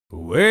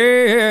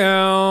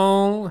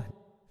Well,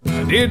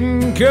 I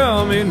didn't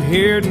come in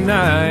here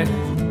tonight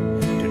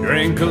to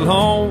drink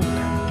alone.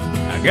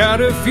 I got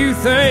a few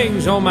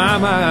things on my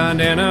mind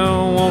and I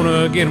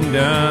wanna get them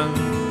done.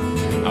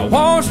 I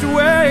washed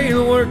away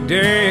the work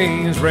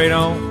day, sprayed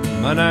on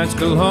my night's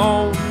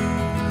cologne.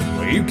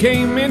 Well, you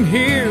came in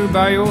here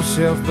by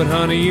yourself, but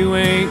honey, you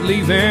ain't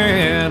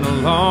leaving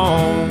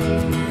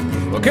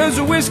alone. Well, 'cause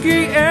the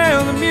whiskey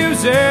and the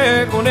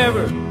music will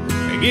never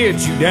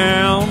get you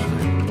down.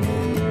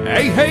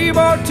 Hey,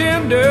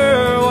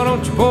 bartender, why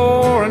don't you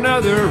pour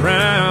another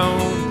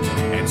round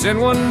and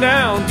send one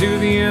down to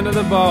the end of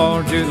the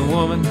bar to the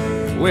woman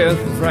with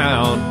the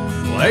frown.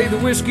 Well, hey, the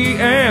whiskey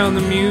and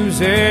the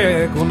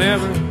music will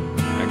never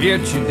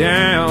get you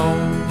down.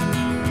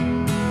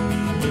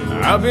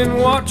 I've been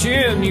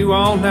watching you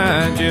all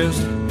night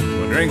just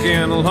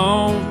drinking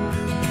alone.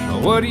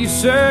 What do you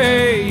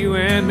say you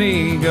and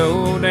me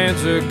go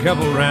dance a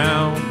couple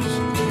rounds?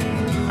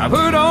 I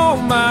put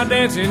on my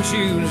dancing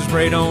shoes,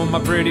 sprayed on my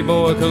pretty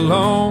boy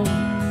cologne.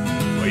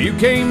 Well, you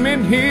came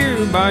in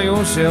here by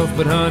yourself,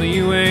 but honey,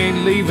 you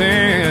ain't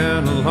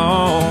leaving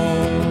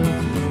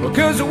alone. Well,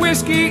 'cause the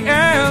whiskey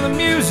and the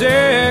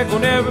music will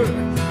never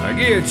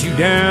get you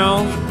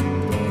down.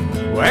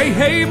 Well,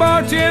 hey,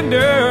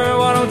 bartender,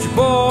 why don't you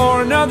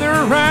pour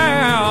another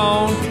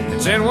round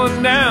and send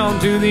one down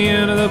to the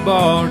end of the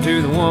bar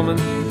to the woman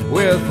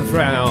with the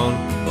frown.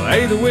 Well,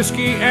 hey, the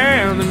whiskey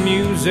and the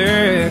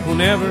music will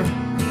never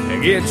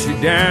get you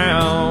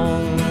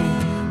down.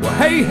 Well,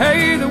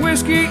 hey, the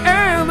whiskey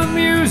and the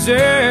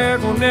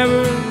music will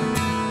never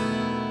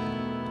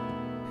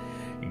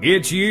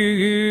get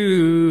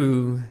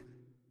you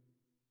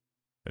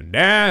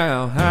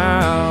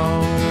down.